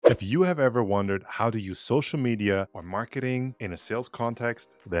If you have ever wondered how to use social media or marketing in a sales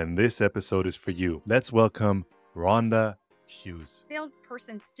context, then this episode is for you. Let's welcome Rhonda Hughes.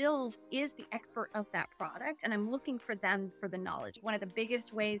 Salesperson still is the expert of that product, and I'm looking for them for the knowledge. One of the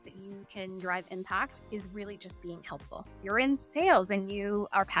biggest ways that you can drive impact is really just being helpful. You're in sales and you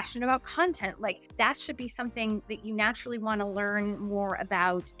are passionate about content. Like, that should be something that you naturally want to learn more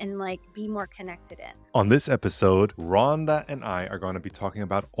about and be more connected in. On this episode, Rhonda and I are going to be talking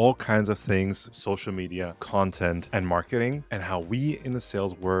about all kinds of things, social media, content, and marketing, and how we in the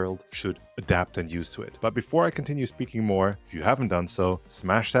sales world should adapt and use to it. But before I continue speaking more, if you haven't done so,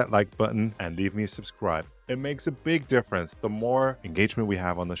 smash that like button and leave me a subscribe. It makes a big difference. The more engagement we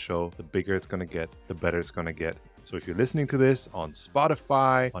have on the show, the bigger it's going to get, the better it's going to get. So if you're listening to this on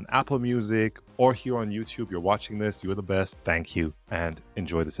Spotify, on Apple Music, or here on YouTube, you're watching this, you're the best. Thank you and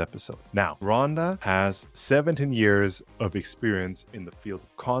enjoy this episode. Now, Rhonda has 17 years of experience in the field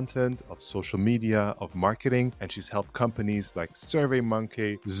of content, of social media, of marketing, and she's helped companies like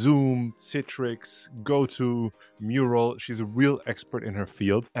SurveyMonkey, Zoom, Citrix, GoTo, Mural. She's a real expert in her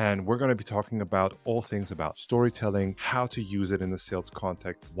field, and we're going to be talking about all things about storytelling, how to use it in the sales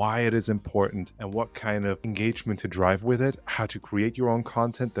context, why it is important, and what kind of engagement to drive with it, how to create your own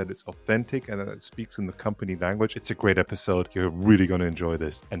content that is authentic and that it speaks in the company language. It's a great episode. You're really going to enjoy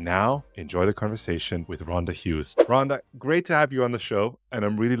this. And now, enjoy the conversation with Rhonda Hughes. Rhonda, great to have you on the show. And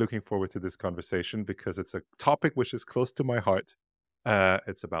I'm really looking forward to this conversation because it's a topic which is close to my heart.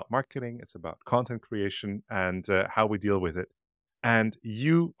 It's about marketing, it's about content creation, and how we deal with it. And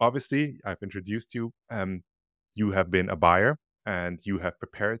you, obviously, I've introduced you. You have been a buyer, and you have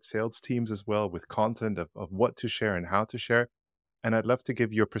prepared sales teams as well with content of what to share and how to share. And I'd love to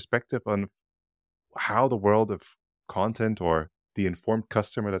give your perspective on how the world of content, or the informed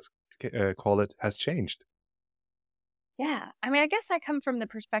customer, let's call it, has changed. Yeah. I mean, I guess I come from the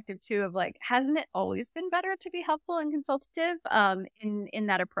perspective too of hasn't it always been better to be helpful and consultative in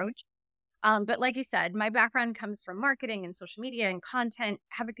that approach? But like you said, my background comes from marketing and social media and content,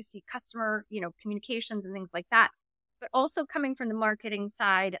 advocacy, customer, communications and things like that. But also coming from the marketing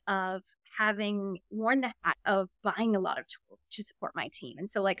side of having worn the hat of buying a lot of tools to support my team. And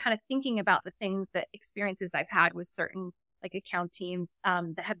so kind of thinking about the things, that experiences I've had with certain account teams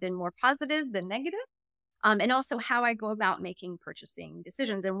that have been more positive than negative. And also how I go about making purchasing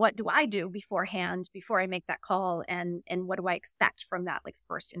decisions and what do I do beforehand, before I make that call, and what do I expect from that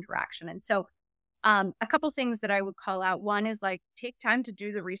first interaction. And so a couple things that I would call out. One is take time to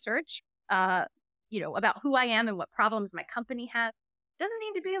do the research, about who I am and what problems my company has. Doesn't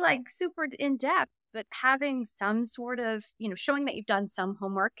need to be super in depth, but having some sort of, showing that you've done some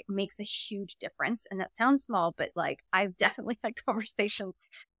homework makes a huge difference. And that sounds small, but I've definitely had conversations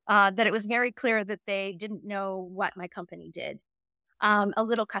that it was very clear that they didn't know what my company did. A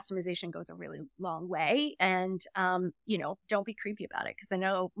little customization goes a really long way, and, don't be creepy about it. Cause I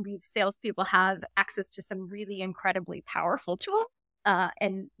know we salespeople have access to some really incredibly powerful tools.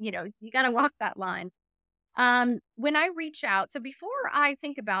 And you got to walk that line. When I reach out, so before I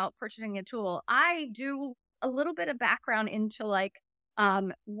think about purchasing a tool, I do a little bit of background into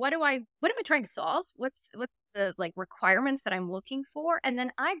what am I trying to solve? What's the requirements that I'm looking for? And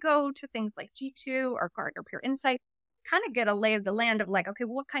then I go to things like G2 or Gartner Peer Insight, kind of get a lay of the land of okay,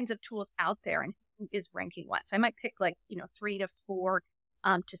 what kinds of tools out there and who is ranking what? So I might pick 3 to 4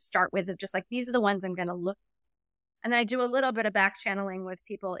 to start with, of just these are the ones I'm going to look. And then I do a little bit of back channeling with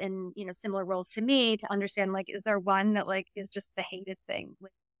people in, similar roles to me to understand, is there one that is just the hated thing?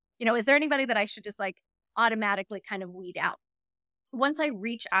 Is there anybody that I should just automatically kind of weed out? Once I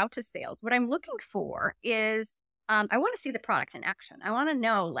reach out to sales, what I'm looking for is, I want to see the product in action. I want to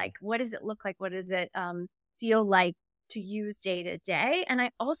know, what does it look like? What does it feel like to use day to day? And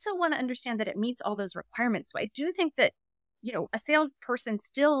I also want to understand that it meets all those requirements. So I do think that a salesperson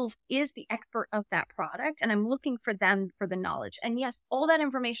still is the expert of that product, and I'm looking for them for the knowledge. And yes, all that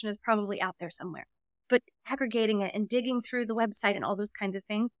information is probably out there somewhere, but aggregating it and digging through the website and all those kinds of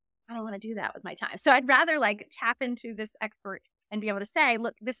things, I don't want to do that with my time. So I'd rather tap into this expert and be able to say,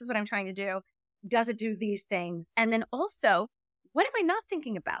 look, this is what I'm trying to do. Does it do these things? And then also, what am I not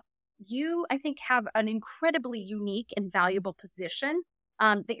thinking about? You, I think, have an incredibly unique and valuable position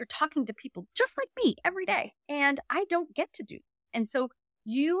that you're talking to people just like me every day. And I don't get to do. And so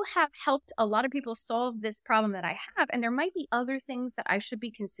you have helped a lot of people solve this problem that I have. And there might be other things that I should be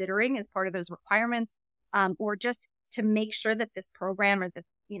considering as part of those requirements, or just to make sure that this program or the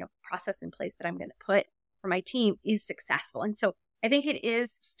process in place that I'm going to put for my team is successful. And so I think it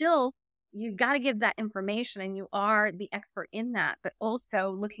is still, you've got to give that information, and you are the expert in that, but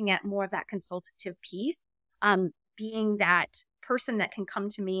also looking at more of that consultative piece, being that person that can come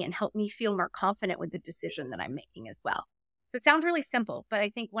to me and help me feel more confident with the decision that I'm making as well. So it sounds really simple, but I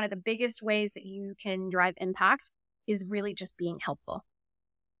think one of the biggest ways that you can drive impact is really just being helpful.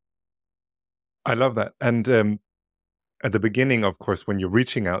 I love that. And at the beginning, of course, when you're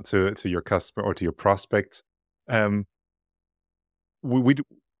reaching out to your customer or to your prospects, um, we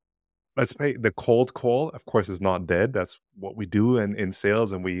let's say the cold call, of course, is not dead. That's what we do in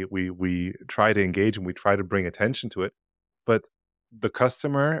sales, and we try to engage and we try to bring attention to it. But the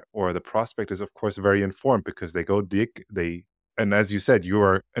customer or the prospect is, of course, very informed because they go dig. And as you said, you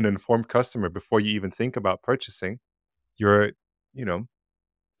are an informed customer before you even think about purchasing. You're, you know,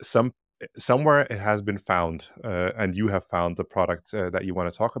 some somewhere it has been found, and you have found the product that you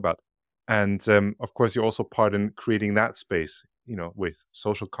want to talk about. And of course, you're also part in creating that space, with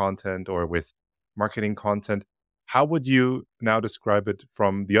social content or with marketing content. How would you now describe it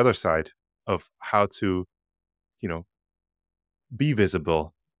from the other side of how to, you know, be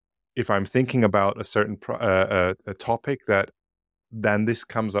visible? If I'm thinking about a certain a topic, that then this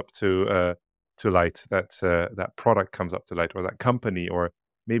comes up to light, that that product comes up to light, or that company, or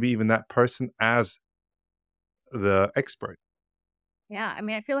maybe even that person as the expert. Yeah. I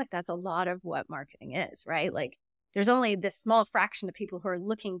mean, I feel like that's a lot of what marketing is, right? Like there's only this small fraction of people who are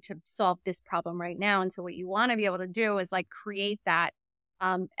looking to solve this problem right now. And so what you want to be able to do is like create that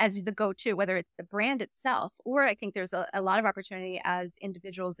as the go-to, whether it's the brand itself, or I think there's a lot of opportunity as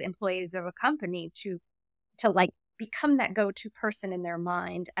individuals, employees of a company to like become that go-to person in their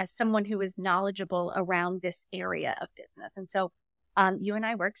mind as someone who is knowledgeable around this area of business. And so you and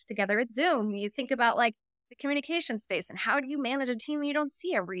I worked together at Zoom. You think about like the communication space and how do you manage a team you don't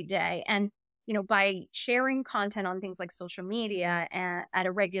see every day? And, by sharing content on things like social media and at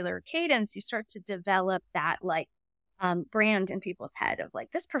a regular cadence, you start to develop that like brand in people's head of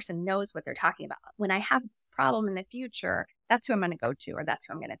like, this person knows what they're talking about. When I have this problem in the future, that's who I'm going to go to, or that's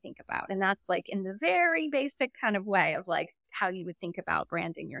who I'm going to think about. And that's like in the very basic kind of way of like how you would think about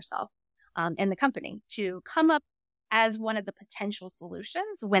branding yourself and the company to come up as one of the potential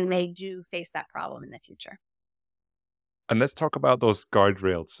solutions when they do face that problem in the future. And let's talk about those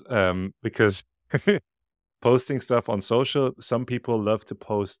guardrails, because posting stuff on social, some people love to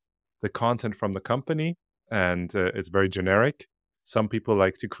post the content from the company, and it's very generic. Some people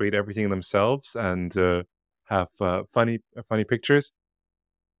like to create everything themselves and have funny pictures.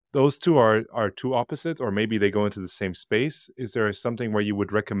 Those two are two opposites, or maybe they go into the same space. Is there something where you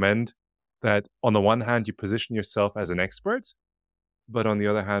would recommend that on the one hand you position yourself as an expert, but on the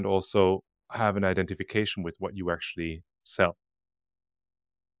other hand also have an identification with what you actually sell?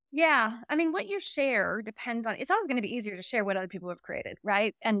 Yeah. I mean, what you share depends on, it's always going to be easier to share what other people have created,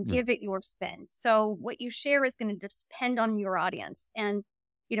 right? And Yeah. give it your spin. So what you share is going to depend on your audience. And,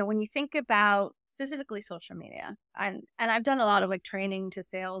 when you think about specifically social media, and I've done a lot of like training to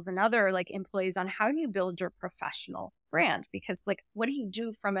sales and other like employees on how do you build your professional brand? Because like, what do you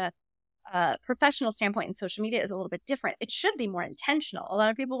do from a professional standpoint in social media is a little bit different. It should be more intentional. A lot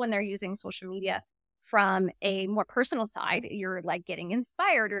of people, when they're using social media from a more personal side, you're like getting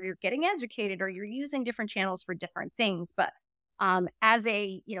inspired or you're getting educated or you're using different channels for different things. But as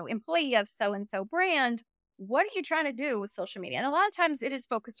a employee of so and so brand, what are you trying to do with social media? And a lot of times it is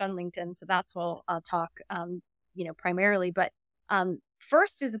focused on LinkedIn, so that's what I'll talk primarily. But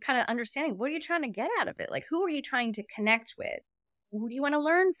first is kind of understanding what are you trying to get out of it? Like who are you trying to connect with? Who do you want to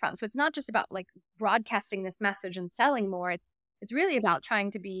learn from? So it's not just about like broadcasting this message and selling more. It's really about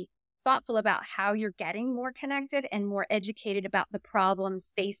trying to be thoughtful about how you're getting more connected and more educated about the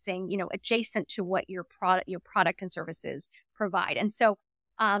problems facing, adjacent to what your product and services provide. And so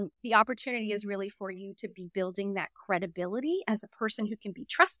the opportunity is really for you to be building that credibility as a person who can be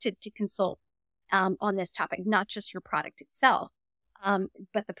trusted to consult on this topic, not just your product itself,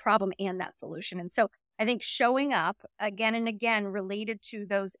 but the problem and that solution. And so I think showing up again and again related to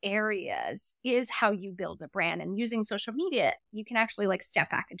those areas is how you build a brand. And using social media, you can actually like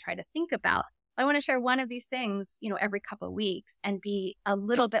step back and try to think about, I want to share one of these things, every couple of weeks and be a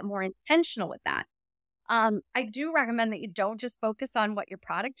little bit more intentional with that. I do recommend that you don't just focus on what your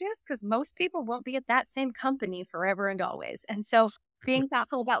product is, because most people won't be at that same company forever and always. And so being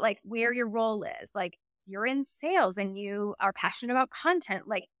thoughtful about like where your role is, like you're in sales and you are passionate about content,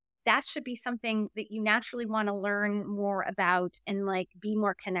 like that should be something that you naturally want to learn more about and like be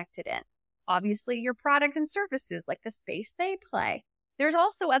more connected in. Obviously, your product and services, like the space they play. There's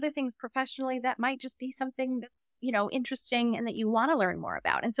also other things professionally that might just be something that's, interesting and that you want to learn more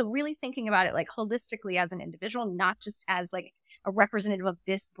about. And so really thinking about it like holistically as an individual, not just as like a representative of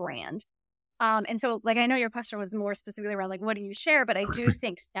this brand. And so like, I know your question was more specifically around like, what do you share? But I do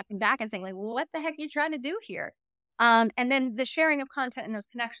think stepping back and saying like, well, what the heck are you trying to do here? And then the sharing of content and those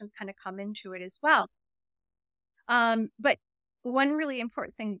connections kind of come into it as well. But one really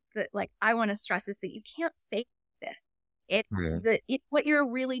important thing that like I want to stress is that you can't fake this. Yeah. What you're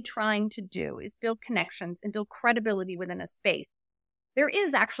really trying to do is build connections and build credibility within a space. There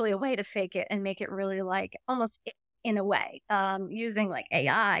is actually a way to fake it and make it really like almost in a way, using like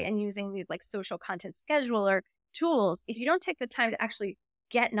AI and using the like social content scheduler tools. If you don't take the time to actually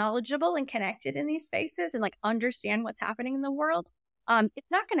get knowledgeable and connected in these spaces and like understand what's happening in the world,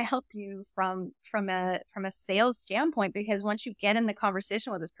 it's not going to help you from a sales standpoint, because once you get in the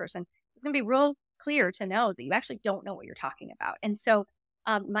conversation with this person, it's going to be real clear to know that you actually don't know what you're talking about. And so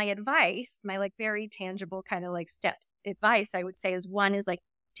my advice, my like very tangible kind of like steps advice, I would say is one is like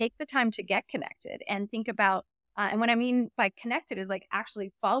take the time to get connected and think about, and what I mean by connected is like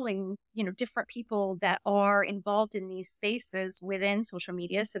actually following, different people that are involved in these spaces within social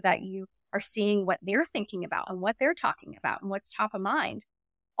media so that you are seeing what they're thinking about and what they're talking about and what's top of mind.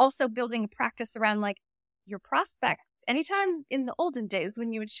 Also building a practice around like your prospect. Anytime in the olden days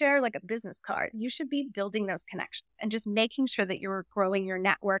when you would share like a business card, you should be building those connections and just making sure that you're growing your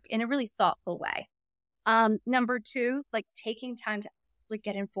network in a really thoughtful way. Number two, like taking time to like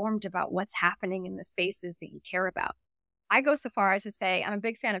get informed about what's happening in the spaces that you care about. I go so far as to say I'm a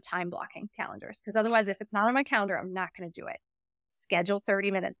big fan of time blocking calendars, because otherwise, if it's not on my calendar, I'm not going to do it. Schedule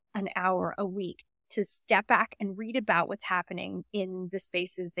 30 minutes, an hour a week to step back and read about what's happening in the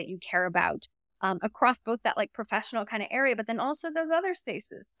spaces that you care about, across both that like professional kind of area, but then also those other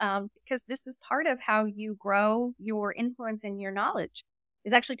spaces, because this is part of how you grow your influence and your knowledge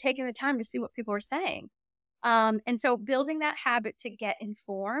is actually taking the time to see what people are saying. And so building that habit to get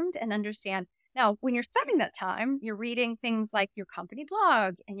informed and understand. Now, when you're spending that time, you're reading things like your company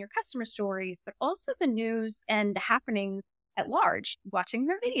blog and your customer stories, but also the news and the happenings at large, watching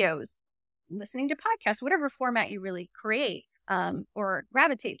their videos, listening to podcasts, whatever format you really create, or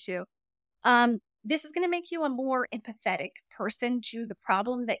gravitate to. This is going to make you a more empathetic person to the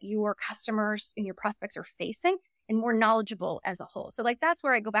problem that your customers and your prospects are facing, and more knowledgeable as a whole. So like, that's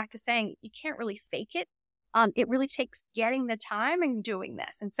where I go back to saying you can't really fake it. It really takes getting the time and doing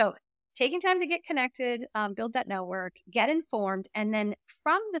this. And so taking time to get connected, build that network, get informed. And then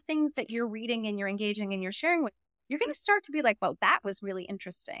from the things that you're reading and you're engaging and you're sharing with, you're going to start to be like, well, that was really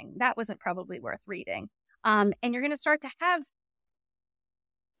interesting. That wasn't probably worth reading. And you're going to start to have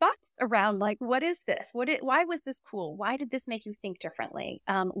thoughts around like, what is this? Why was this cool? Why did this make you think differently?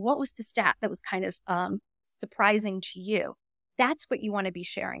 What was the stat that was kind of surprising to you? That's what you want to be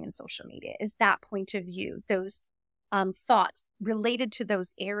sharing in social media, is that point of view, those thoughts related to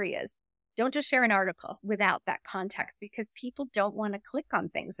those areas. Don't just share an article without that context, because people don't want to click on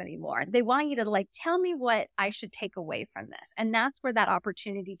things anymore. They want you to like, tell me what I should take away from this. And that's where that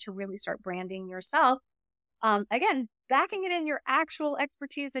opportunity to really start branding yourself, again, backing it in your actual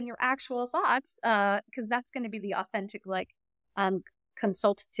expertise and your actual thoughts, because that's going to be the authentic, like,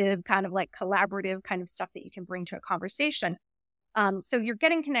 consultative kind of like collaborative kind of stuff that you can bring to a conversation. So you're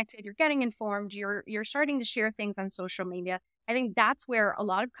getting connected, you're getting informed, you're starting to share things on social media. I think that's where a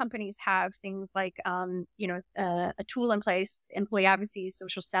lot of companies have things like, a tool in place, employee advocacy,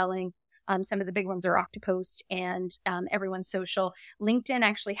 social selling. Some of the big ones are Octopost and Everyone's Social. LinkedIn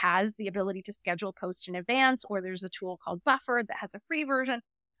actually has the ability to schedule posts in advance, or there's a tool called Buffer that has a free version.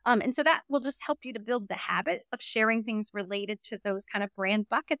 And so that will just help you to build the habit of sharing things related to those kind of brand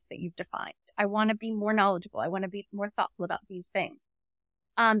buckets that you've defined. I want to be more knowledgeable. I want to be more thoughtful about these things.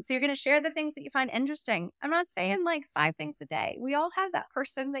 So you're going to share the things that you find interesting. I'm not saying like 5 things a day. We all have that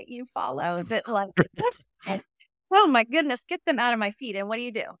person that you follow that like, oh my goodness, get them out of my feed. And what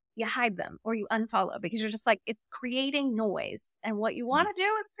do? You hide them or you unfollow, because you're just like, it's creating noise. And what you want to do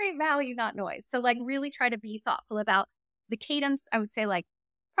is create value, not noise. So like really try to be thoughtful about the cadence. I would say like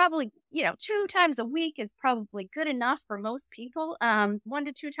probably, 2 times a week is probably good enough for most people. 1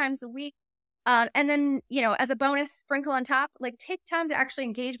 to 2 times a week. And then, as a bonus sprinkle on top, like take time to actually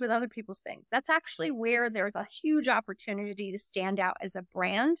engage with other people's things. That's actually where there's a huge opportunity to stand out as a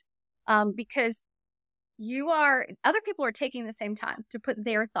brand, because other people are taking the same time to put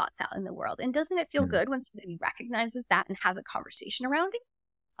their thoughts out in the world. And doesn't it feel good when somebody recognizes that and has a conversation around it?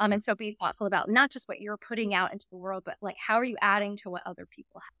 And so be thoughtful about not just what you're putting out into the world, but like, how are you adding to what other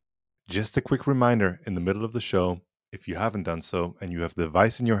people have? Just a quick reminder in the middle of the show, if you haven't done so and you have the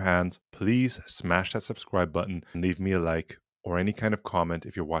device in your hand, please smash that subscribe button and leave me a like or any kind of comment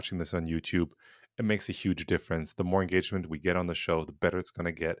if you're watching this on YouTube. It makes a huge difference. The more engagement we get on the show, the better it's going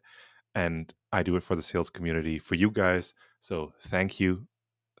to get. And I do it for the sales community, for you guys. So thank you,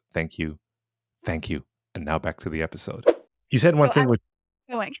 thank you, thank you. And now back to the episode. You said one So thing I'm with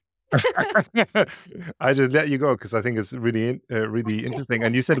going. I just let you go because I think it's really interesting.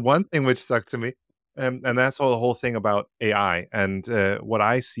 And you said one thing which stuck to me, and that's all the whole thing about AI. And what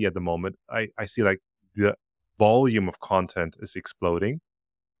I see at the moment, I see like the volume of content is exploding,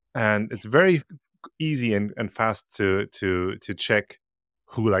 and it's very easy and fast to check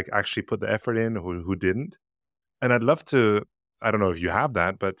who like actually put the effort in, who didn't. And I'd love to. I don't know if you have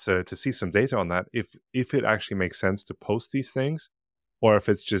that, but to see some data on that, if it actually makes sense to post these things, or if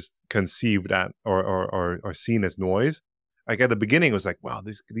it's just conceived at or seen as noise. Like at the beginning, it was like, wow,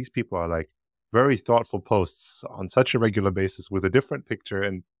 these people are like very thoughtful posts on such a regular basis with a different picture,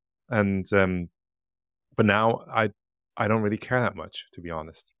 and but now I don't really care that much, to be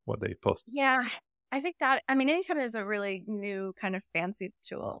honest, what they post. Yeah, I think that, I mean, anytime there's a really new kind of fancy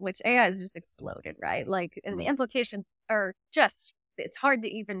tool, which AI has just exploded, right? Like, and the implications are just, it's hard to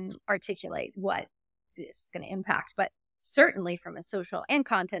even articulate what is going to impact. But certainly from a social and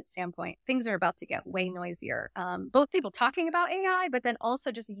content standpoint, things are about to get way noisier. Both people talking about AI, but then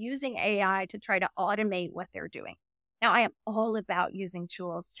also just using AI to try to automate what they're doing. Now, I am all about using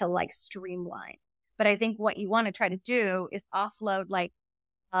tools to like streamline. But I think what you want to try to do is offload like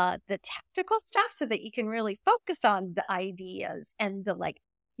the tactical stuff so that you can really focus on the ideas and the like,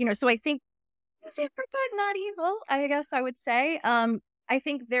 so I think it's it for good, not evil, I guess I would say. I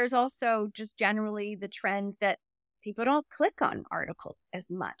think there's also just generally the trend that people don't click on articles as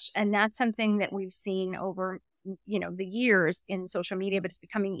much. And that's something that we've seen over, the years in social media, but it's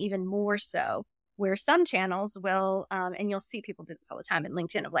becoming even more so where some channels will, and you'll see people do this all the time in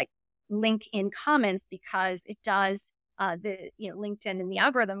LinkedIn of like link in comments because it does LinkedIn and the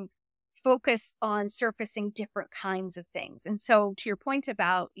algorithm focus on surfacing different kinds of things. And so to your point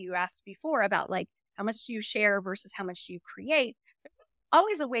about, you asked before about like, how much do you share versus how much do you create? There's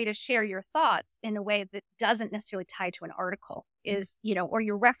always a way to share your thoughts in a way that doesn't necessarily tie to an article is, or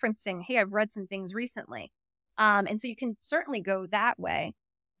you're referencing, hey, I've read some things recently. And so you can certainly go that way.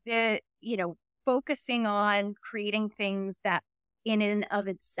 Focusing on creating things that in and of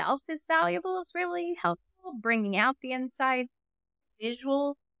itself is valuable is really helpful. Bringing out the insight,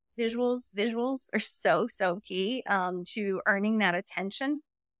 visuals are so key to earning that attention.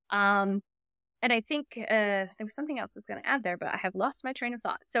 And I think there was something else I was going to add there, but I have lost my train of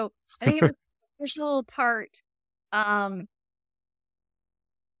thought. So I think it was the visual part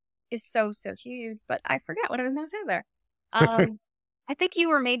is so huge, but I forgot what I was going to say there. I think you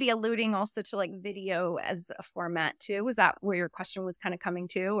were maybe alluding also to like video as a format too. Was that where your question was kind of coming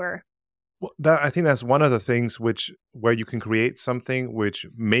to, or? Well, I think that's one of the things where you can create something which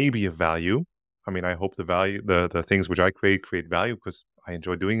may be of value. I mean, I hope the things which I create value because I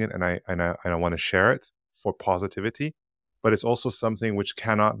enjoy doing it and I want to share it for positivity. But it's also something which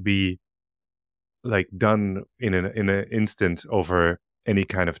cannot be like done in an instant over any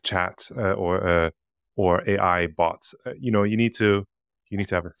kind of chat or AI bots. You need to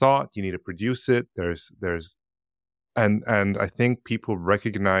have a thought. You need to produce it. There's and I think people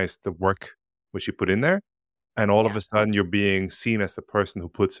recognize the work which you put in there, and all of a sudden you're being seen as the person who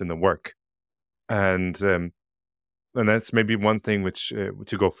puts in the work, and that's maybe one thing which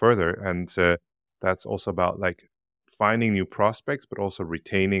to go further, and that's also about like finding new prospects, but also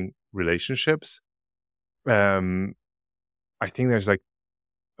retaining relationships. I think there's like,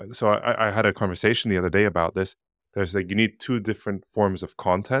 so I had a conversation the other day about this. There's like you need two different forms of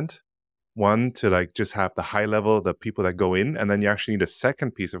content. One to like just have the high level, the people that go in, and then you actually need a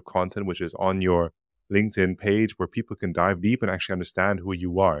second piece of content, which is on your LinkedIn page where people can dive deep and actually understand who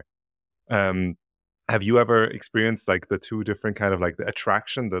you are. Have you ever experienced like the two different kind of like the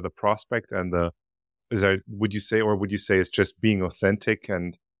attraction, the prospect and would you say it's just being authentic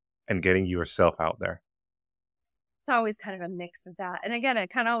and getting yourself out there? It's always kind of a mix of that. And again, it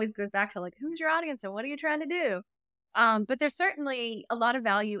kind of always goes back to like, who's your audience and what are you trying to do? But there's certainly a lot of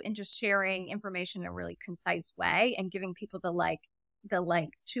value in just sharing information in a really concise way and giving people the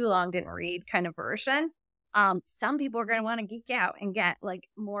too long didn't read kind of version. Some people are going to want to geek out and get like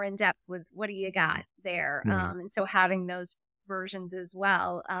more in depth with what do you got there. And so having those versions as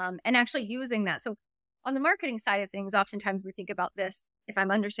well, and actually using that. So on the marketing side of things, oftentimes we think about this, if I'm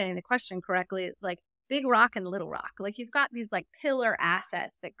understanding the question correctly, like big rock and little rock, like you've got these like pillar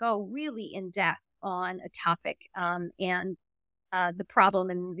assets that go really in depth on a topic and the problem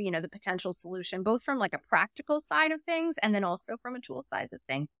and the potential solution, both from like a practical side of things and then also from a tool side of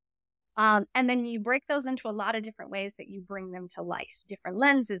things. And then you break those into a lot of different ways that you bring them to life, different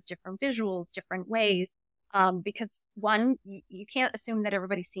lenses, different visuals, different ways. Because one, you can't assume that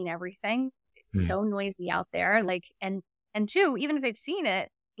everybody's seen everything. It's so noisy out there. Like, and two, even if they've seen it,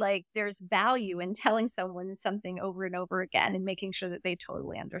 like there's value in telling someone something over and over again and making sure that they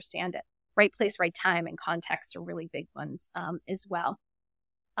totally understand it. Right place, right time, and context are really big ones as well.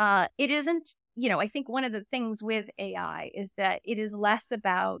 It isn't, I think one of the things with AI is that it is less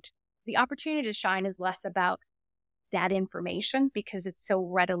about the opportunity to shine is less about that information because it's so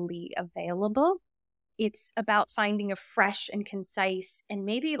readily available. It's about finding a fresh and concise and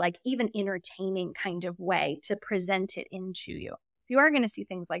maybe like even entertaining kind of way to present it into you. You are going to see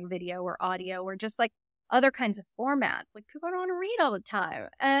things like video or audio or just like other kinds of format. Like people don't want to read all the time.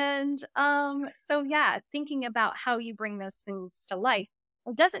 And so, yeah, thinking about how you bring those things to life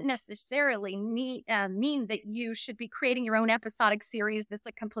doesn't necessarily mean that you should be creating your own episodic series that's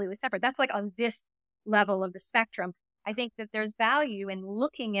like completely separate. That's like on this level of the spectrum. I think that there's value in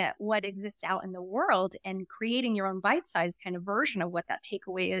looking at what exists out in the world and creating your own bite-sized kind of version of what that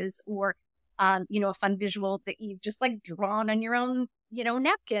takeaway is, or, a fun visual that you've just like drawn on your own,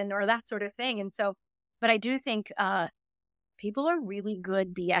 napkin or that sort of thing. And so, but I do think people are really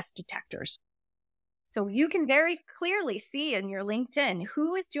good BS detectors. So you can very clearly see in your LinkedIn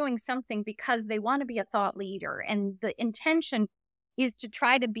who is doing something because they want to be a thought leader. And the intention is to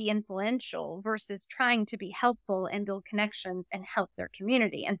try to be influential versus trying to be helpful and build connections and help their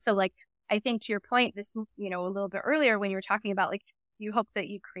community. And so like, I think to your point, this, a little bit earlier when you were talking about like, you hope that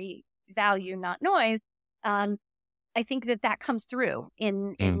you create value, not noise. I think that comes through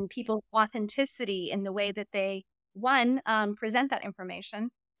in people's authenticity in the way that they, one, present that information.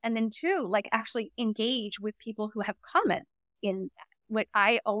 And then two, like actually engage with people who have comment in that. What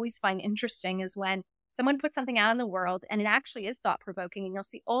I always find interesting is when someone puts something out in the world and it actually is thought-provoking and you'll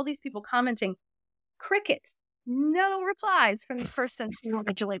see all these people commenting, crickets, no replies from the person who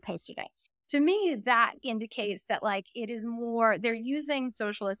originally posted it. To me, that indicates that like it is more, they're using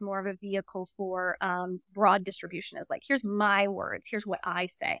social as more of a vehicle for broad distribution as like, here's my words, here's what I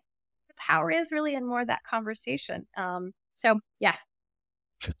say. The power is really in more of that conversation. So yeah.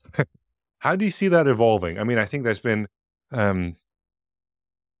 How do you see that evolving? I mean, I think there's been, how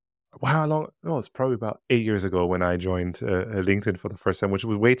long? Oh, it's probably about 8 years ago when I joined LinkedIn for the first time, which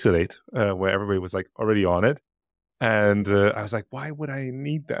was way too late, where everybody was like already on it. And I was like, why would I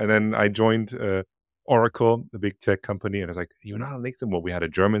need that? And then I joined Oracle, the big tech company, and I was like, you're not on LinkedIn? Well, we had a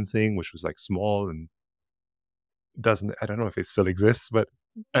German thing, which was like small and I don't know if it still exists, but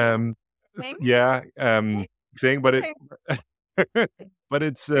yeah, saying, but but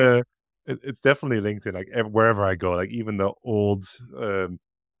it's definitely LinkedIn. Like wherever I go, like even the old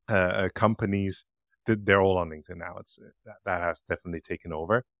companies, they're all on LinkedIn now. It's that has definitely taken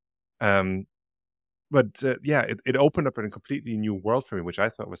over. But yeah, it opened up a completely new world for me, which I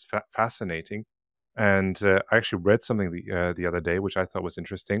thought was fascinating. And I actually read something the other day, which I thought was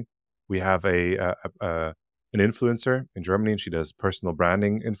interesting. We have an influencer in Germany, and she does personal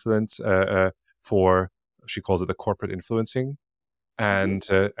branding influence she calls it the corporate influencing. And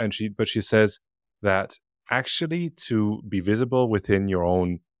she says that actually to be visible within your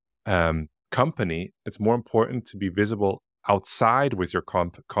own company, it's more important to be visible outside with your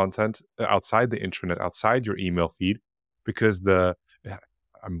content, outside the intranet, outside your email feed, because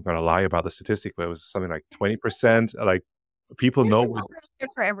I'm going to lie about the statistic, but it was something like 20%. Like people know good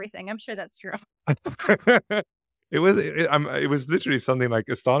for everything. I'm sure that's true. It was literally something like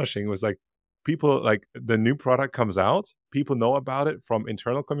astonishing. It was like people, like the new product comes out, people know about it from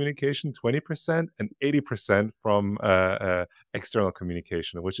internal communication, 20%, and 80% from external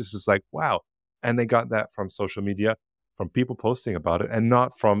communication, which is just like, wow. And they got that from social media, from people posting about it, and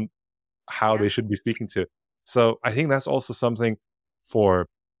not from how they should be speaking to. So I think that's also something for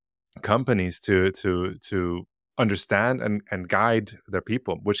companies to understand and guide their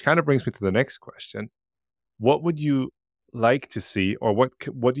people, which kind of brings me to the next question. What would you like to see, or what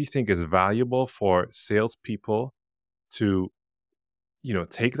do you think is valuable for salespeople to,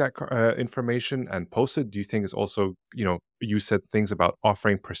 take that information and post it? Do you think is also, you said things about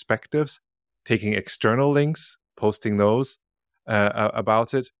offering perspectives, taking external links, posting those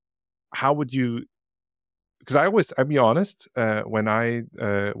about it? How would you? Because I'll be honest, when I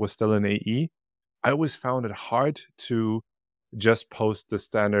was still in AE, I always found it hard to just post the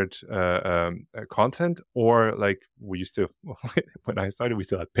standard content, or like we used to, when I started, we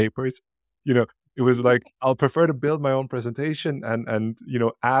still had papers. It was like, I'll prefer to build my own presentation and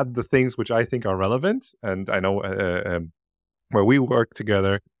add the things which I think are relevant. And I know where we worked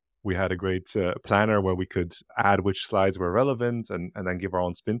together, we had a great planner where we could add which slides were relevant and then give our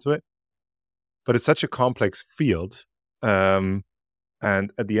own spin to it. But it's such a complex field. And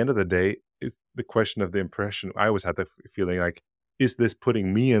at the end of the day, it's the question of the impression. I always had the feeling like, is this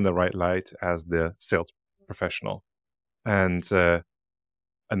putting me in the right light as the sales professional? And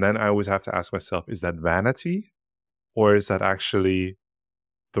And then I always have to ask myself, is that vanity or is that actually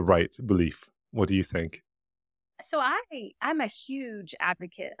the right belief? What do you think? So I'm a huge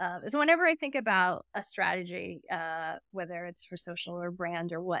advocate of, so whenever I think about a strategy, whether it's for social or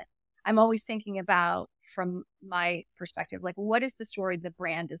brand or what, I'm always thinking about, from my perspective, like, what is the story the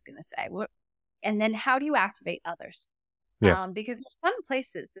brand is going to say? And then how do you activate others? Yeah. Because there's some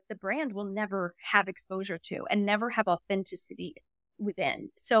places that the brand will never have exposure to and never have authenticity within.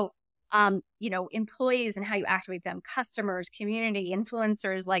 So, employees and how you activate them, customers, community,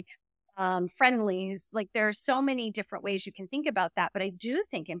 influencers, like friendlies, like there are so many different ways you can think about that. But I do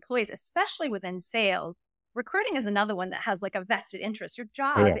think employees, especially within sales, recruiting is another one that has like a vested interest. Your Oh,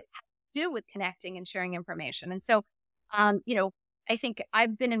 job yeah. has to do with connecting and sharing information. And so, um, you know, I think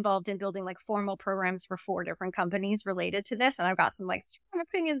I've been involved in building like formal programs for 4 different companies related to this. And I've got some like strong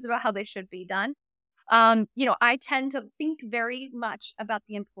opinions about how they should be done. I tend to think very much about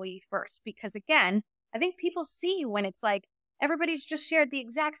the employee first, because again, I think people see when it's like everybody's just shared the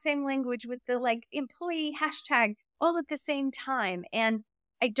exact same language with the like employee hashtag all at the same time. And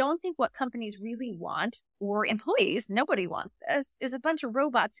I don't think what companies really want, or employees, nobody wants this, is a bunch of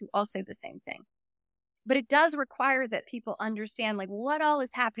robots who all say the same thing. But it does require that people understand like what all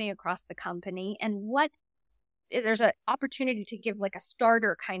is happening across the company, and what there's an opportunity to give like a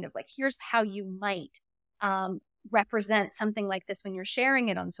starter kind of like, here's how you might um, represent something like this when you're sharing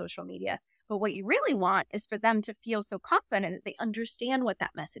it on social media. But what you really want is for them to feel so confident that they understand what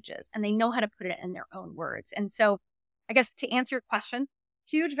that message is and they know how to put it in their own words. And so I guess to answer your question,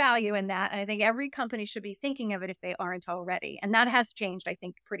 huge value in that. And I think every company should be thinking of it if they aren't already. And that has changed, I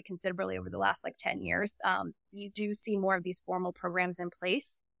think, pretty considerably over the last like 10 years. You do see more of these formal programs in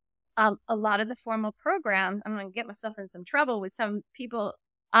place. A lot of the formal programs, I'm going to get myself in some trouble with some people,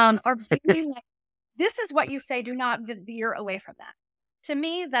 are being like, this is what you say, do not veer away from that. To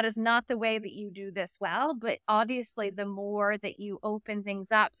me, that is not the way that you do this well. But obviously, the more that you open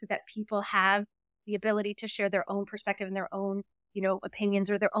things up so that people have the ability to share their own perspective and their own, opinions,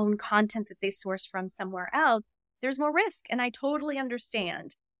 or their own content that they source from somewhere else, there's more risk. And I totally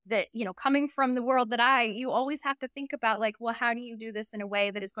understand that, coming from the world that you always have to think about like, well, how do you do this in a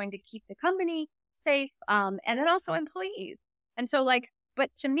way that is going to keep the company safe? And then also employees. And so like, but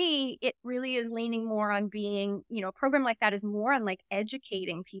to me, it really is leaning more on being, a program like that is more on like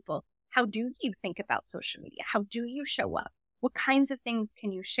educating people. How do you think about social media? How do you show up? What kinds of things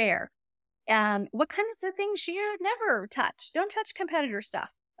can you share? What kinds of things you never touch? Don't touch competitor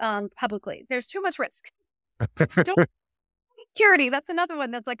stuff publicly. There's too much risk. Don't security. That's another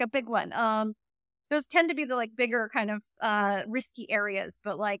one that's like a big one. Those tend to be the like bigger kind of risky areas,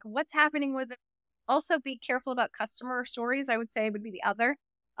 but like what's happening with it. Also be careful about customer stories, I would say would be the other.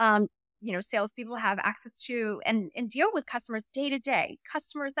 Salespeople have access to and deal with customers day to day,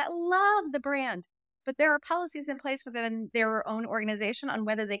 customers that love the brand, but there are policies in place within their own organization on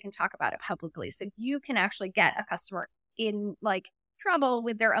whether they can talk about it publicly. So you can actually get a customer in like trouble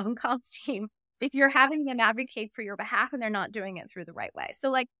with their own comms team if you're having them advocate for your behalf and they're not doing it through the right way.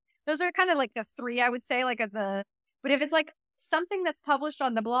 So like those are kind of like the 3 I would say, like but if it's like something that's published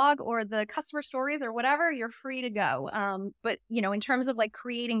on the blog or the customer stories or whatever, you're free to go. But in terms of like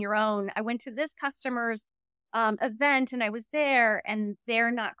creating your own, I went to this customer's event and I was there and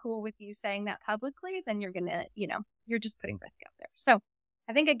they're not cool with you saying that publicly, then you're gonna, you're just putting risk out there. So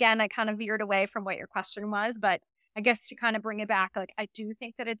I think again, I kind of veered away from what your question was, but I guess to kind of bring it back, like I do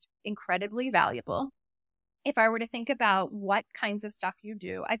think that it's incredibly valuable. If I were to think about what kinds of stuff you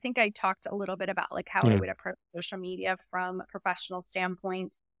do, I think I talked a little bit about like how I Mm. would approach social media from a professional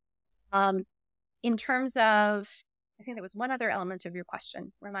standpoint. Um, in terms of, I think there was one other element of your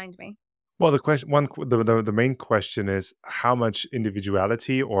question. Remind me. Well, the question, the main question is how much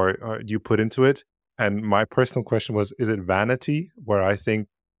individuality or do you put into it? And my personal question was, is it vanity? Where I think,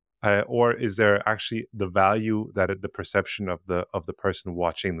 or is there actually the value that the perception of the person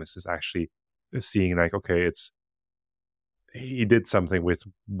watching this is actually seeing like, okay, he did something with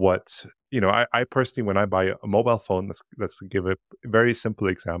what I personally, when I buy a mobile phone, let's give a very simple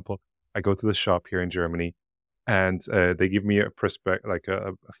example. I go to the shop here in Germany, and they give me a prospect, like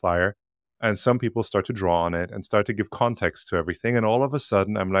a flyer, and some people start to draw on it and start to give context to everything, and all of a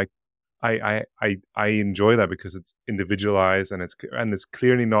sudden I'm like, I enjoy that because it's individualized and it's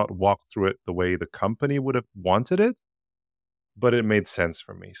clearly not walked through it the way the company would have wanted it, but it made sense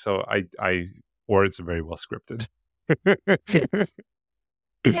for me. So I or it's very well scripted.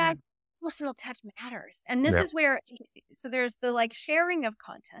 Yeah, personal touch matters. And this Yeah. is where, so there's the like sharing of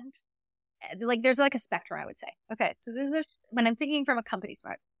content. Like there's like a spectrum, I would say. Okay. So when I'm thinking from a company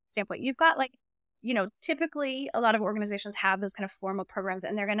standpoint, you've got like typically a lot of organizations have those kind of formal programs,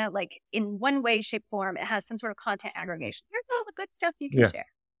 and they're going to like in one way, shape, form, it has some sort of content aggregation. Here's all the good stuff you can Yeah. share.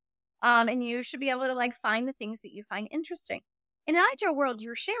 And you should be able to like find the things that you find interesting. In an ideal world,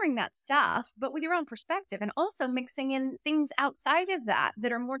 you're sharing that stuff, but with your own perspective and also mixing in things outside of that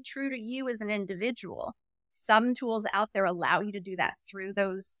that are more true to you as an individual. Some tools out there allow you to do that through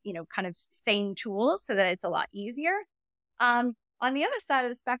those, kind of same tools so that it's a lot easier. On the other side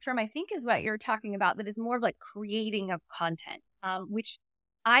of the spectrum, I think is what you're talking about, that is more of like creating of content, which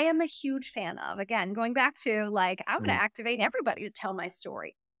I am a huge fan of. Again, going back to like, I want to Mm. activate everybody to tell my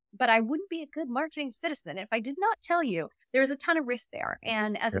story, but I wouldn't be a good marketing citizen if I did not tell you there's a ton of risk there.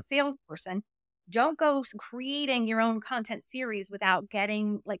 And as a Yep. salesperson, don't go creating your own content series without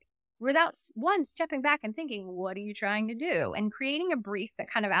one stepping back and thinking, what are you trying to do? And creating a brief that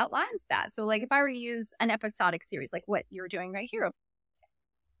kind of outlines that. So like if I were to use an episodic series, like what you're doing right here,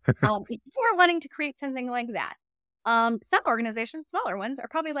 if you are wanting to create something like that, some organizations, smaller ones, are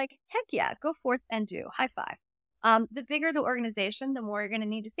probably like, heck yeah, go forth and do. High five. The bigger the organization, the more you're going to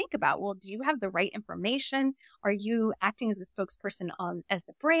need to think about, well, do you have the right information? Are you acting as a spokesperson as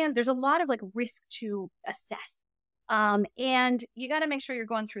the brand? There's a lot of like risk to assess. And you got to make sure you're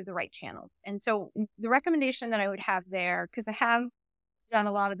going through the right channel. And so the recommendation that I would have there, because I have done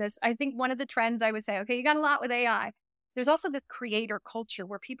a lot of this, I think one of the trends I would say, okay, you got a lot with AI. There's also the creator culture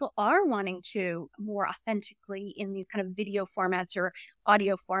where people are wanting to more authentically in these kind of video formats or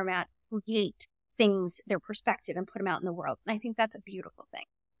audio format create things, their perspective, and put them out in the world. And I think that's a beautiful thing.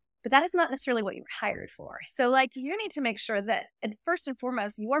 But that is not necessarily what you're hired for. So like you need to make sure that first and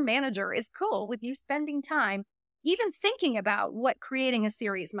foremost, your manager is cool with you spending time even thinking about what creating a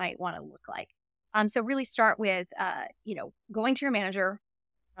series might want to look like. So really start with, going to your manager,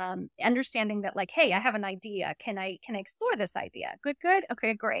 understanding that like, hey, I have an idea. Can I explore this idea? Good.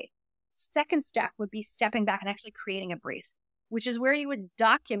 Okay, great. Second step would be stepping back and actually creating a brief, which is where you would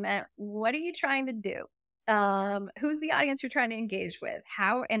document what are you trying to do? Who's the audience you're trying to engage with?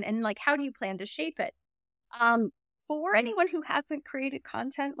 How and like how do you plan to shape it? For anyone who hasn't created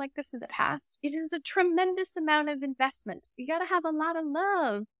content like this in the past, it is a tremendous amount of investment. You got to have a lot of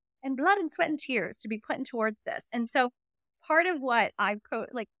love and blood and sweat and tears to be putting towards this. And so part of what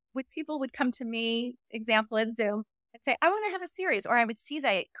when people would come to me, example at Zoom, and say, I want to have a series, or I would see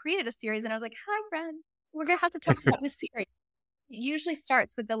they created a series and I was like, hi, Ren, we're going to have to talk about this series. It usually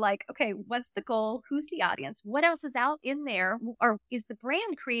starts with the like, okay, what's the goal? Who's the audience? What else is out in there? Or is the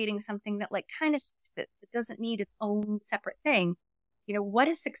brand creating something that like kind of that doesn't need its own separate thing? What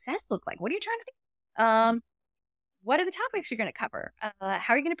does success look like? What are you trying to do? What are the topics you're going to cover?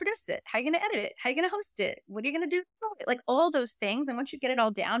 How are you going to produce it? How are you going to edit it? How are you going to host it? What are you going to do? Like all those things. And once you get it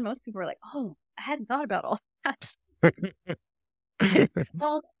all down, most people are like, oh, I hadn't thought about all that.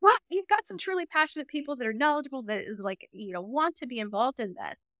 Well, you've got some truly passionate people that are knowledgeable that like, want to be involved in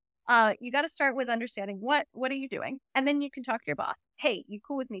that. You got to start with understanding what are you doing? And then you can talk to your boss. Hey, you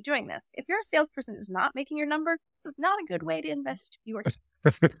cool with me doing this? If you're a salesperson who's not making your numbers, it's not a good way to invest your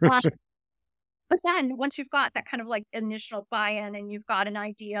time. But then once you've got that kind of like initial buy-in and you've got an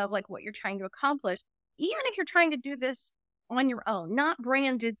idea of like what you're trying to accomplish, even if you're trying to do this on your own, not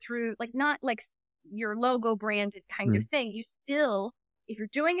branded through, like not like your logo branded kind of thing, you still, if you're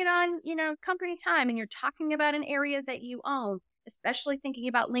doing it on, company time and you're talking about an area that you own, especially thinking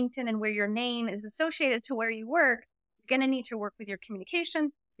about LinkedIn and where your name is associated to where you work, you're going to need to work with your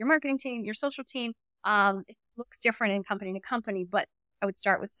communication, your marketing team, your social team. It looks different in company to company, but I would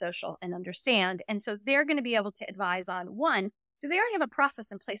start with social and understand. And so they're going to be able to advise on one, do they already have a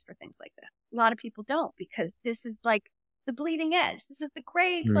process in place for things like this? A lot of people don't, because this is like the bleeding edge. This is the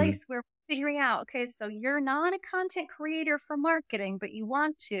gray place where we're figuring out, okay, so you're not a content creator for marketing, but you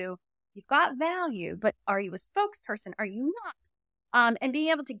want to, you've got value, but are you a spokesperson? Are you not? And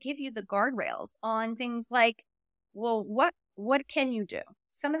being able to give you the guardrails on things like, well, what can you do?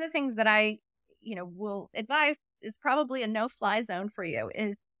 Some of the things that I, will advise is probably a no-fly zone for you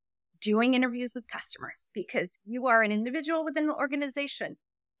is doing interviews with customers, because you are an individual within an organization.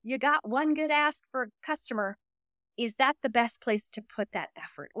 You got one good ask for a customer. Is that the best place to put that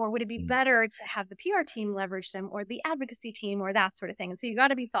effort? Or would it be better to have the PR team leverage them, or the advocacy team, or that sort of thing? And so you got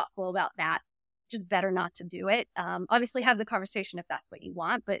to be thoughtful about that. Just better not to do it. Obviously have the conversation if that's what you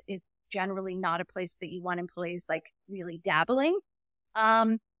want, but it's generally not a place that you want employees like really dabbling.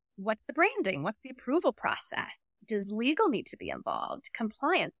 What's the branding? What's the approval process? Does legal need to be involved?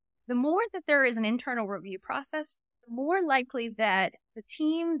 Compliance. The more that there is an internal review process, the more likely that the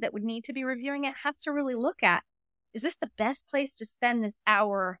team that would need to be reviewing it has to really look at, is this the best place to spend this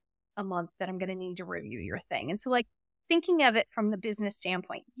hour a month that I'm going to need to review your thing? And so like thinking of it from the business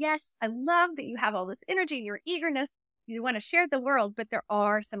standpoint. Yes, I love that you have all this energy, your eagerness, you want to share the world, but there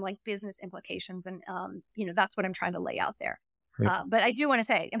are some like business implications. And, that's what I'm trying to lay out there. Yep. But I do want to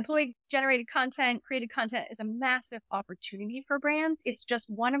say employee generated content, created content is a massive opportunity for brands. It's just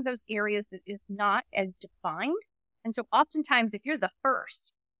one of those areas that is not as defined. And so oftentimes if you're the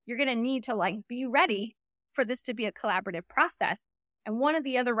first, you're going to need to like be ready for this to be a collaborative process. And one of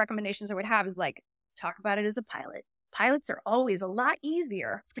the other recommendations I would have is like, talk about it as a pilot. Pilots are always a lot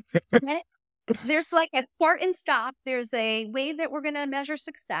easier. There's like a start and stop. There's a way that we're going to measure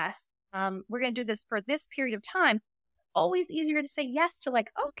success. We're going to do this for this period of time. Always easier to say yes to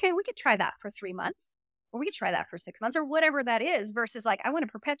like, okay, we could try that for 3 months, or we could try that for 6 months, or whatever that is, versus like, I want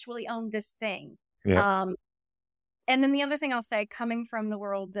to perpetually own this thing. Yeah. And then the other thing I'll say, coming from the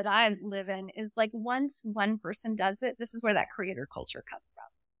world that I live in, is like once one person does it, this is where that creator culture comes from.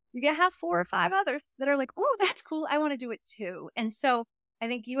 You're going to have 4 or 5 others that are like, oh, that's cool. I want to do it too. And so I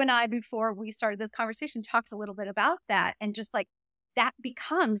think you and I, before we started this conversation, talked a little bit about that. And just like that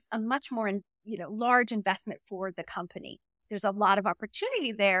becomes a much more, large investment for the company. There's a lot of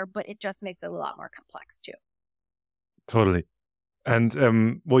opportunity there, but it just makes it a lot more complex too. Totally. And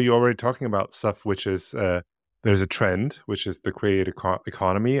you're already talking about stuff which is there's a trend, which is the creator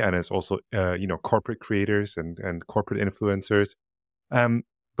economy, and it's also corporate creators and corporate influencers.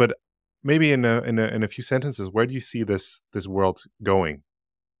 But maybe in a few sentences, where do you see this world going?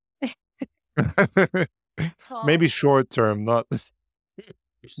 Maybe short term, not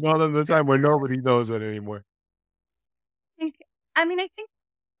at the time where nobody knows it anymore. I think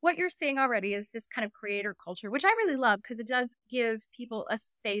what you're seeing already is this kind of creator culture, which I really love because it does give people a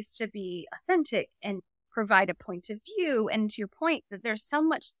space to be authentic and provide a point of view. And to your point, that there's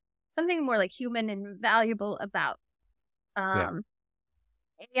something more like human and valuable about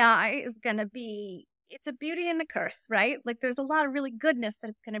AI is going to be, it's a beauty and a curse, right? Like there's a lot of really goodness that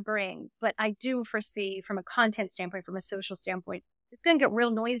it's going to bring. But I do foresee from a content standpoint, from a social standpoint, it's going to get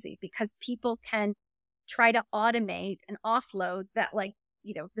real noisy because people can try to automate and offload that, like,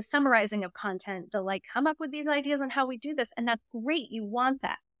 the summarizing of content, the like come up with these ideas on how we do this. And that's great. You want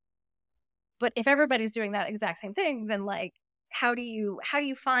that. But if everybody's doing that exact same thing, then like, how do you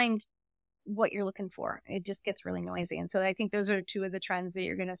find what you're looking for? It just gets really noisy. And so I think those are 2 of the trends that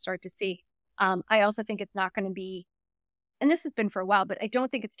you're going to start to see. I also think it's not going to be, and this has been for a while, but I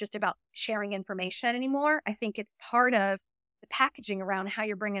don't think it's just about sharing information anymore. I think it's part of the packaging around how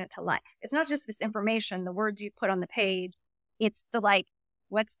you're bringing it to life. It's not just this information, the words you put on the page. It's the like,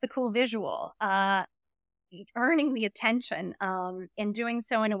 what's the cool visual? Earning the attention, and doing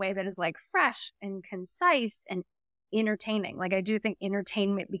so in a way that is like fresh and concise and entertaining. Like I do think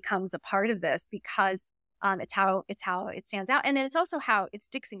entertainment becomes a part of this because it's how it stands out. And then it's also how it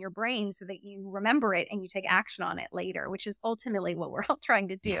sticks in your brain so that you remember it and you take action on it later, which is ultimately what we're all trying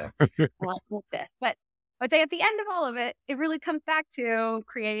to do with this. But I'd say at the end of all of it, it really comes back to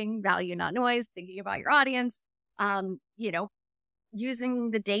creating value, not noise, thinking about your audience,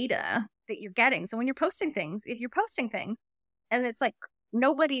 using the data that you're getting. So when you're posting things, if you're posting things and it's like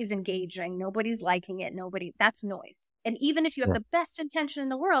nobody's engaging, nobody's liking it, that's noise. And even if you have the best intention in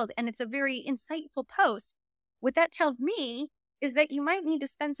the world and it's a very insightful post, what that tells me is that you might need to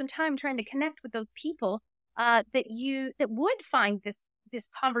spend some time trying to connect with those people that would find this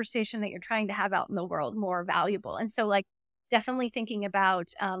conversation that you're trying to have out in the world more valuable. And so like definitely thinking about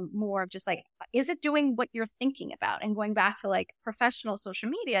more of just like, is it doing what you're thinking about? And going back to like professional social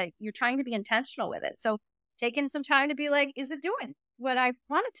media, you're trying to be intentional with it. So taking some time to be like, is it doing what I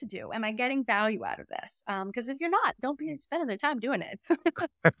want it to do? Am I getting value out of this? Because if you're not, don't be spending the time doing it.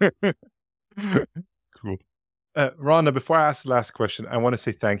 Cool. Rhonda, before I ask the last question, I want to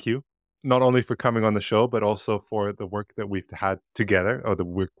say thank you, not only for coming on the show, but also for the work that we've had together, or the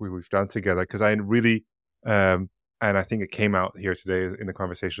work we've done together. Because I really, and I think it came out here today in the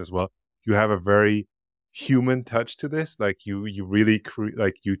conversation as well, you have a very human touch to this. Like you really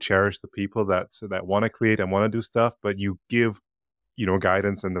you cherish the people that want to create and want to do stuff, but you give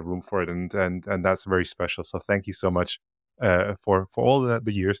guidance and the room for it, and that's very special. So thank you so much for all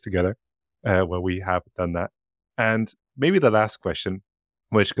the years together where we have done that. And maybe the last question,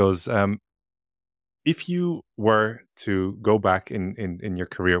 which goes, if you were to go back in your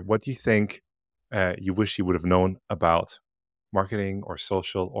career, what do you think you wish you would have known about marketing or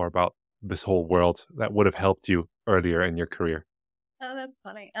social or about this whole world that would have helped you earlier in your career? Oh, that's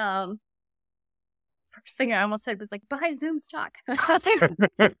funny. First thing I almost said was like, buy Zoom stock. I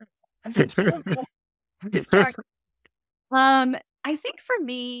think for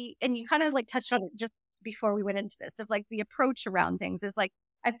me, and you kind of like touched on it just before we went into this, of like the approach around things is like,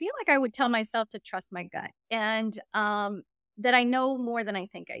 I feel like I would tell myself to trust my gut and that I know more than I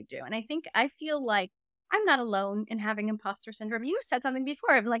think I do. And I feel like I'm not alone in having imposter syndrome. You said something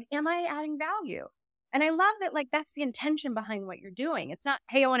before of like, am I adding value? And I love that, like, that's the intention behind what you're doing. It's not,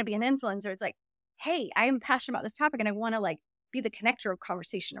 hey, I want to be an influencer. It's like, hey, I am passionate about this topic and I want to like be the connector of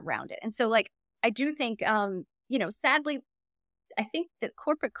conversation around it. And so like, I do think, sadly, I think that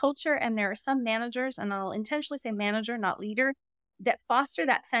corporate culture, and there are some managers, and I'll intentionally say manager, not leader, that foster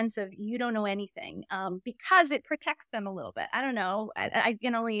that sense of you don't know anything because it protects them a little bit. I don't know. I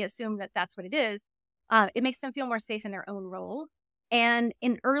can only assume that that's what it is. It makes them feel more safe in their own role. And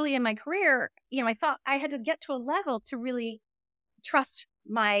early in my career, I thought I had to get to a level to really trust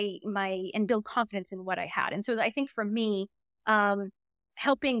my and build confidence in what I had. And so I think for me,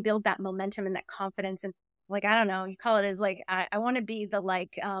 helping build that momentum and that confidence, and like, I don't know, you call it as like, I want to be the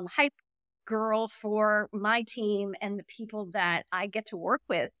like hype girl for my team and the people that I get to work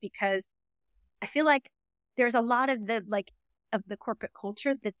with, because I feel like there's a lot of the corporate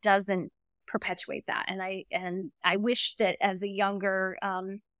culture that doesn't perpetuate that. And I wish that as a younger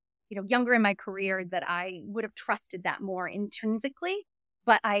in my career, that I would have trusted that more intrinsically.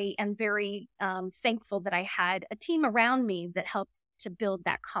 But I am very thankful that I had a team around me that helped to build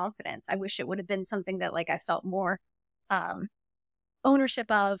that confidence. I wish it would have been something that like I felt more ownership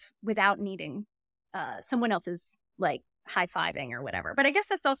of without needing someone else's like high-fiving or whatever. But I guess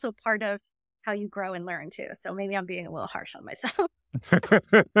that's also part of how you grow and learn too. So maybe I'm being a little harsh on myself.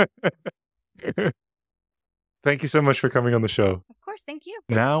 Thank you so much for coming on the show. Of course, thank you.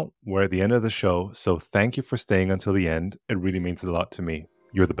 Now we're at the end of the show, so thank you for staying until the end. It really means a lot to me.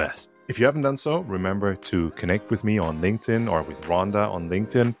 You're the best. If you haven't done so, remember to connect with me on LinkedIn or with Rhonda on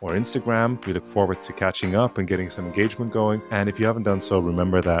LinkedIn or Instagram. We look forward to catching up and getting some engagement going. And if you haven't done so,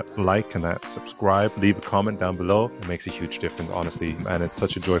 remember that like and that subscribe, leave a comment down below. It makes a huge difference, honestly. And it's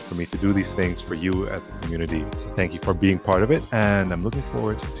such a joy for me to do these things for you as a community. So thank you for being part of it. And I'm looking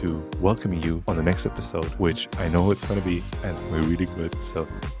forward to welcoming you on the next episode, which I know it's going to be, and we're really good. So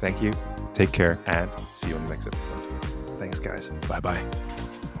thank you, take care, and see you on the next episode. Thanks, guys. Bye-bye.